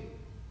guilty.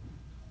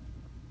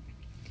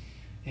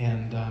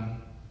 And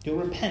you'll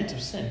repent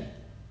of sin.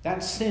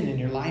 That sin in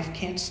your life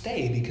can't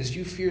stay because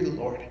you fear the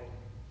Lord.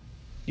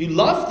 You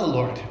love the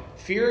Lord.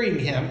 Fearing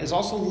him is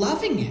also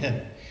loving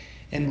him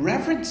and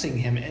reverencing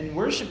him and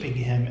worshiping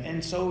him.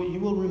 And so you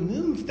will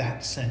remove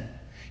that sin.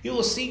 You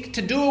will seek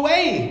to do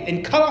away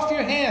and cut off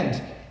your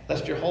hand,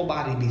 lest your whole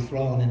body be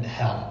thrown into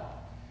hell.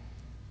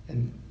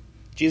 And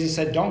Jesus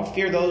said, don't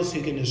fear those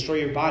who can destroy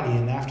your body,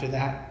 and after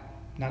that,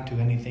 not do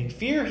anything.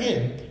 Fear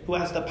him who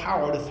has the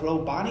power to throw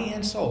body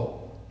and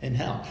soul in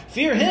hell.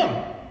 Fear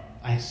him,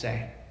 I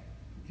say.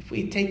 If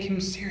we take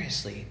him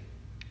seriously,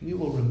 we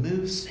will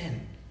remove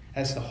sin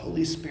as the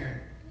Holy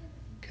Spirit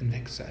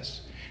convicts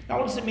us. Now,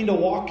 what does it mean to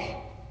walk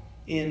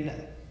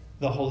in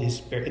the Holy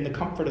Spirit, in the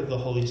comfort of the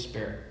Holy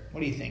Spirit? What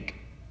do you think?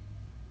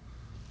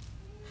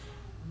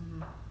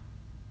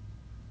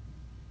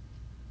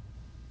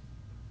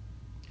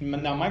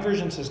 Now, my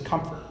version says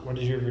comfort. What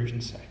does your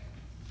version say?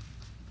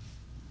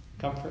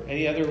 Comfort.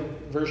 Any other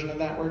version of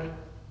that word?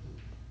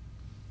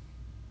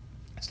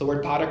 It's the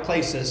word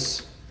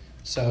paraklesis.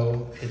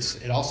 So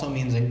it also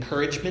means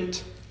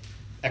encouragement,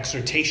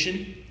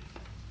 exhortation.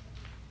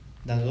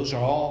 Now, those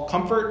are all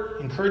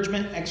comfort,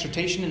 encouragement,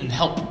 exhortation, and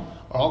help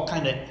are all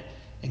kind of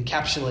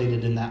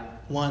encapsulated in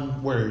that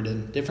one word.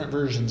 And different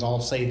versions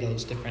all say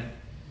those different.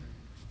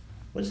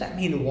 What does that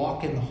mean to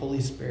walk in the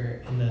Holy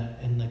Spirit,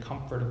 in the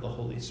comfort of the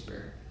Holy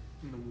Spirit?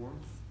 In the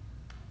warmth.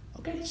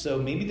 Okay, so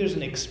maybe there's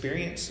an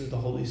experience of the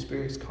Holy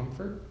Spirit's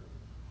comfort.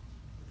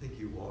 I think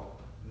you walk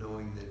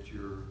knowing that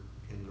you're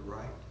in the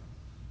right.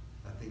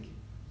 I think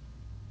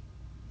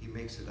he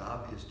makes it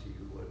obvious to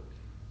you what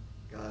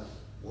God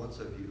wants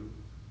of you.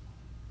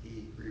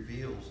 He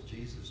reveals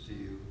Jesus to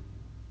you.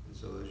 And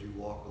so as you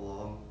walk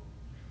along,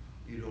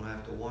 you don't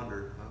have to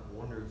wonder, I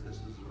wonder if this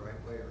is the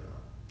right way or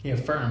not. He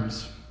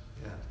affirms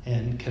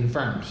and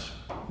confirms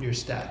your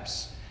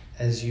steps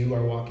as you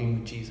are walking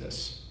with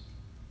Jesus.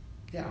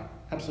 Yeah,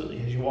 absolutely.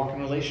 As you walk in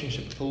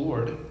relationship with the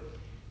Lord,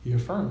 he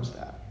affirms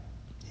that.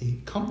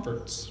 He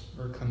comforts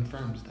or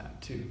confirms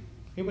that too.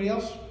 Anybody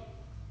else?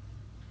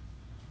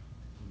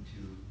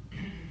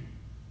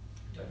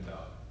 Talking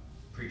about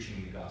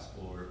preaching the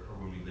gospel, or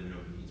when we live in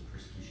obedience,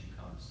 persecution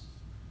comes.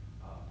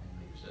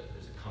 And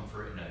there's a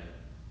comfort, and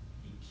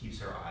he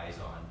keeps our eyes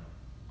on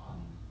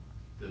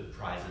the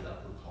prize of the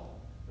upward call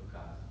of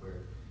God, where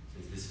it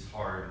says this is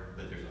hard,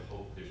 but there's a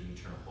hope, there's an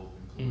eternal hope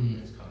and glory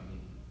that's coming,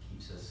 and he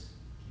keeps us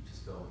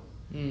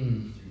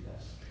going through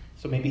that.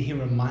 So maybe he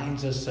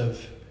reminds us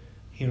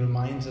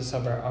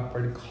of our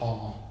upward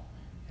call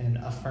and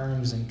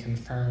affirms and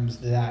confirms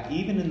that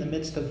even in the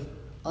midst of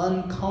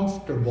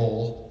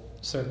uncomfortable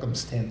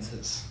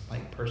circumstances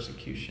like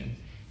persecution,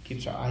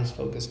 keeps our eyes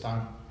focused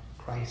on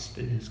Christ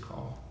and his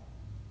call.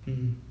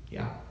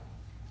 Yeah.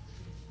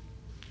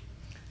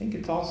 I think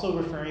it's also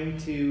referring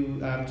to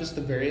just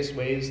the various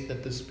ways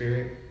that the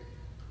Spirit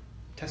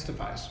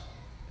testifies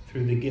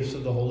through the gifts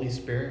of the Holy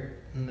Spirit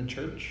in the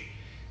church.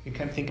 You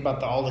kind of think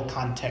about all the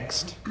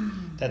context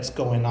that's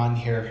going on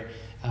here.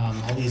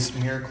 All these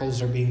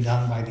miracles are being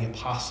done by the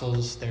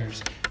apostles.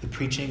 There's the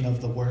preaching of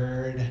the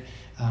word.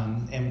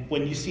 And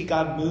when you see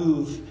God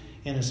move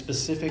in a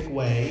specific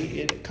way,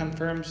 it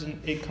confirms and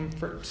it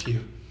comforts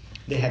you.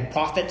 They had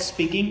prophets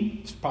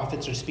speaking.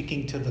 Prophets are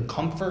speaking to the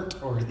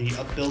comfort or the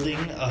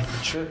upbuilding of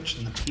the church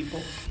and the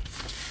people.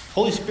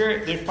 Holy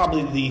Spirit, there's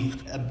probably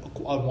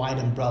a wide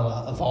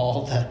umbrella of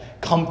all the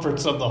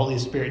comforts of the Holy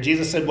Spirit.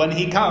 Jesus said when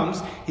he comes,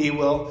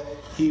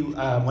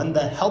 when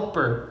the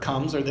helper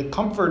comes or the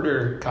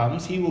comforter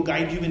comes, he will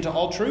guide you into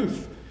all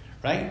truth,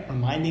 right?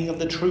 Reminding of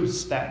the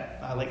truths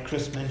that, like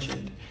Chris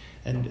mentioned,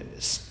 and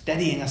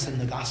steadying us in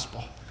the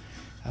gospel.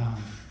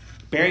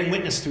 Bearing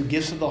witness through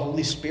gifts of the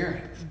Holy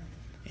Spirit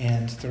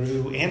and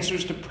through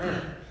answers to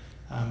prayer.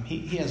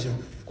 He has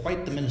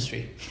quite the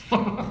ministry.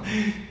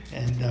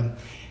 And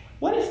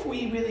what if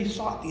we really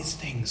sought these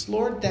things?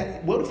 Lord,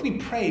 what if we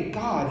prayed,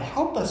 God,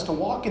 help us to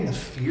walk in the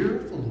fear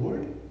of the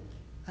Lord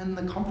and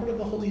the comfort of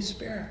the Holy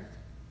Spirit.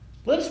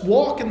 Let us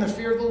walk in the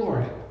fear of the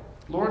Lord.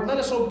 Lord, let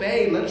us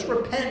obey. Let us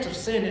repent of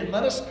sin. And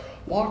let us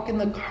walk in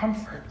the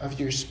comfort of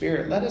your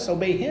Spirit. Let us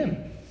obey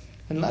him.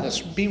 And let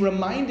us be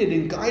reminded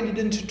and guided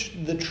into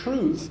the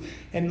truth.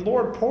 And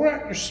Lord, pour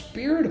out your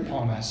Spirit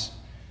upon us.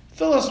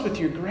 Fill us with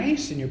your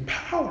grace and your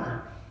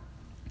power.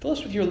 Fill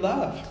us with your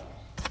love.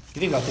 You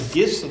think about the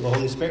gifts of the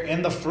Holy Spirit,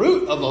 and the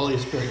fruit of the Holy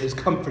Spirit is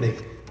comforting.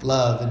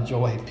 Love and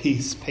joy,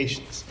 peace,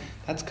 patience.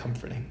 That's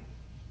comforting.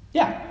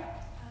 Yeah.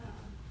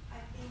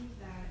 I think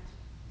that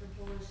the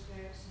Holy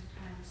Spirit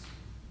sometimes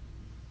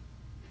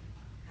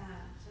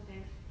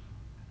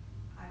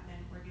I've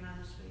been working on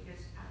this week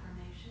is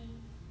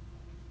affirmation.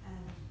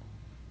 And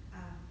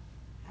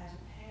as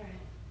a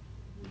parent,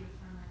 we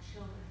affirm our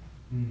children.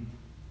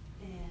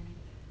 And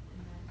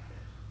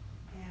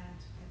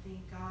I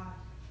think God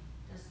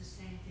does the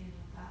same thing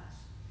with us.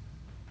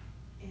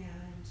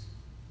 And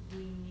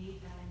we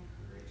need that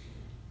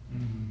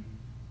encouragement.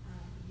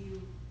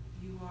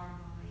 You are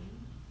mine.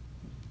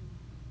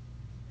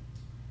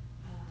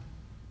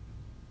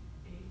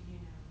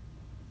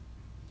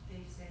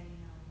 They say,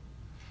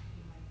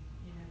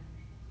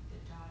 the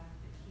daughter of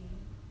the king.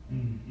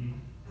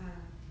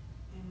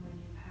 And when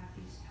you have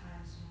these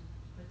times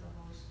with the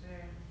Holy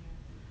Spirit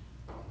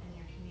and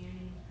you're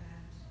communing,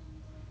 and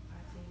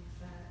I think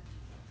that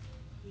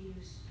He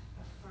is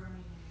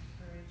affirming and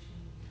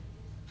encouraging you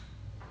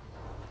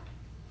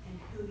in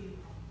who you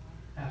are.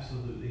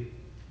 Absolutely.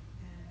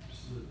 And,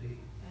 Absolutely.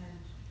 and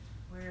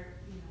where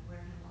He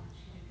wants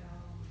you to go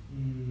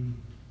Mm.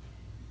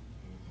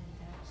 in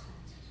that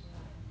sense as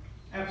well.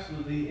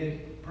 Absolutely.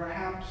 And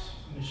perhaps,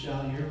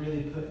 Michelle, you're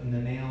hitting the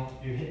nail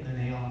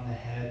on the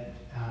head.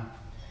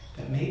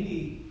 That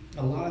maybe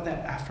a lot of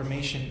that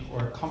affirmation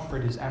or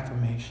comfort is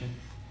affirmation.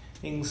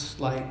 Things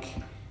like,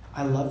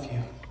 I love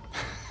you.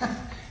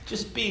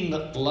 Just being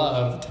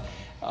loved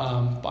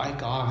by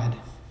God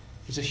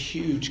is a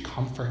huge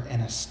comfort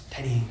and a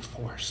steadying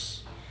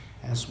force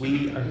as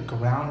we are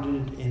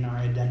grounded in our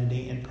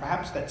identity. And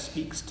perhaps that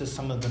speaks to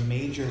some of the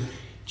major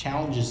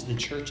challenges the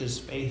churches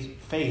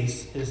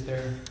face is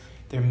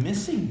they're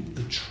missing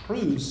the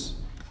truths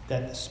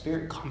that the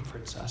Spirit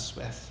comforts us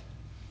with.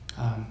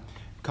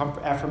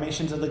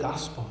 Affirmations of the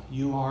gospel.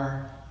 You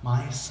are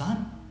my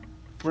son.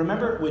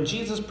 Remember when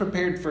Jesus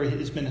prepared for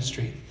his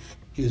ministry,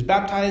 he was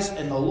baptized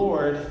in the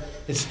Lord.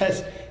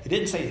 It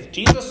didn't say,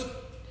 Jesus,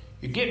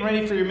 you're getting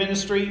ready for your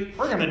ministry.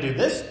 We're going to do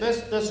this,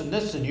 and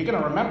this, and you're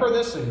going to remember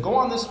this and go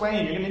on this way,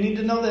 and you're going to need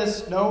to know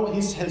this. No,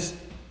 he says,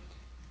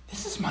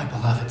 this is my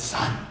beloved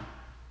son,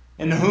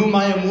 in whom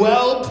I am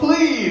well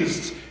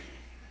pleased.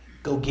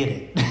 Go get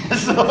it.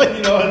 So,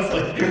 it's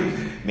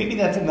like, maybe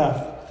that's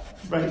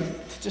enough, right?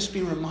 To just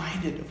be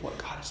reminded of what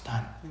God has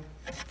done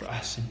for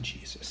us in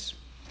Jesus.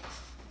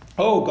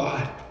 Oh,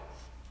 God.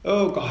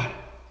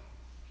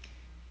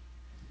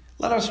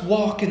 Let us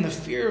walk in the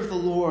fear of the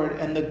Lord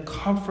and the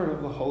comfort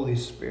of the Holy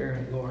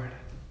Spirit, Lord.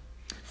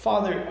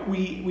 Father,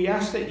 we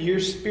ask that your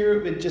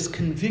Spirit would just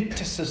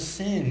convict us of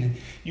sin.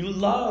 You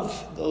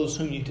love those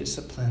whom you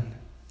discipline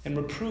and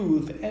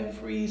reprove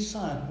every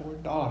son or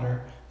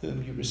daughter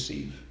whom you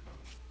receive.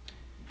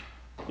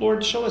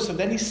 Lord, show us of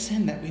any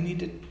sin that we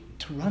need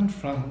to run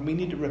from, we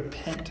need to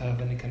repent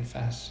of and to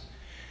confess.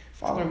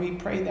 Father, we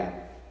pray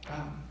that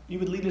you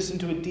would lead us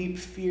into a deep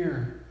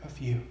fear of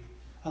you,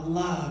 a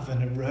love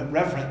and a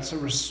reverence, a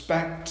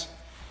respect,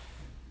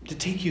 to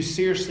take you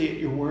seriously at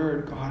your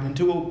word, God, and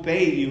to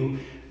obey you.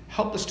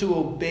 Help us to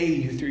obey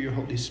you through your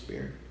Holy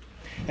Spirit.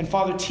 And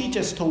Father, teach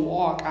us to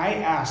walk. I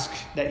ask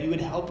that you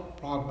would help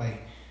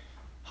Broadway,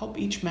 help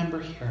each member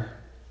here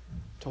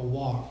to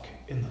walk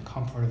in the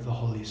comfort of the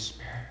Holy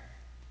Spirit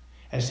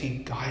as he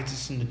guides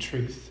us into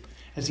truth,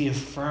 as he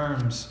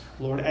affirms,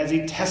 Lord, as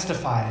he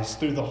testifies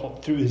through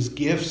his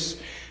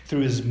gifts, through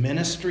his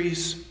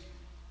ministries.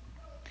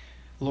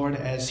 Lord,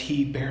 as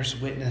he bears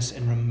witness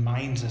and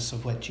reminds us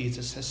of what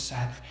Jesus has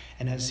said,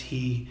 and as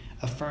he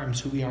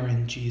affirms who we are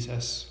in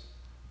Jesus,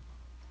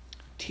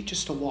 teach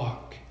us to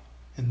walk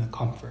in the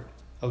comfort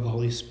of the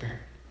Holy Spirit,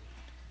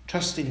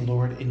 trusting,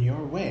 Lord, in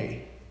your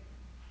way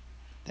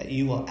that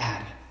you will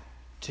add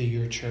to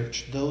your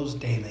church those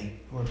daily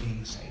who are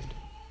being saved.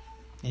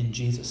 In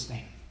Jesus'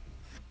 name,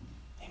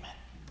 amen.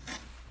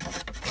 All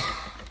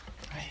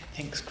right,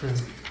 thanks, crew.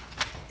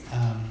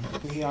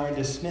 We are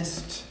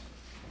dismissed.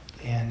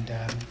 And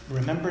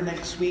remember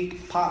next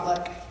week,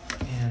 potluck,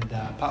 and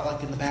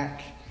potluck in the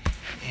back.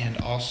 And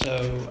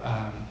also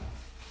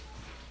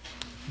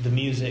the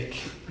music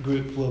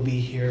group will be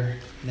here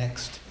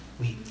next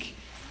week.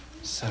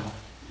 So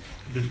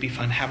it would be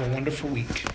fun. Have a wonderful week.